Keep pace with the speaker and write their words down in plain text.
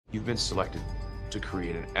You've been selected to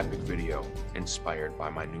create an epic video inspired by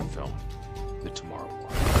my new film, The Tomorrow War.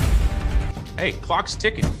 Hey, clock's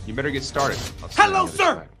ticking. You better get started. Hello,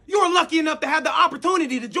 sir! You are lucky enough to have the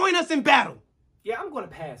opportunity to join us in battle. Yeah, I'm gonna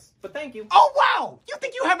pass, but thank you. Oh, wow! You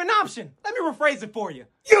think you have an option? Let me rephrase it for you.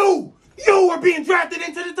 You are being drafted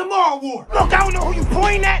into the Tomorrow War. Look, I don't know who you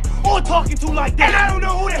pointing at or talking to like that. And I don't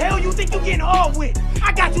know who the hell you think you're getting all with.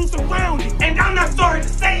 I got you surrounded. And I'm not sorry to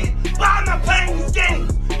say it, but I'm not playing these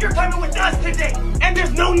games. You're coming with us today. And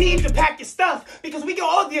there's no need to pack your stuff because we got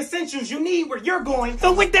all the essentials you need where you're going.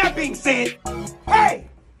 So with that being said, hey,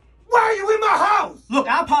 why are you in my house? Look,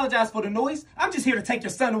 I apologize for the noise. I'm just here to take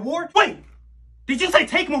your son to war. Wait, did you say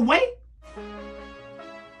take him away?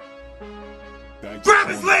 Grab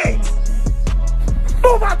his legs!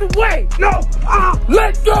 Move out the way! No!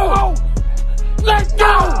 Let go! Let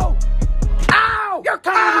go!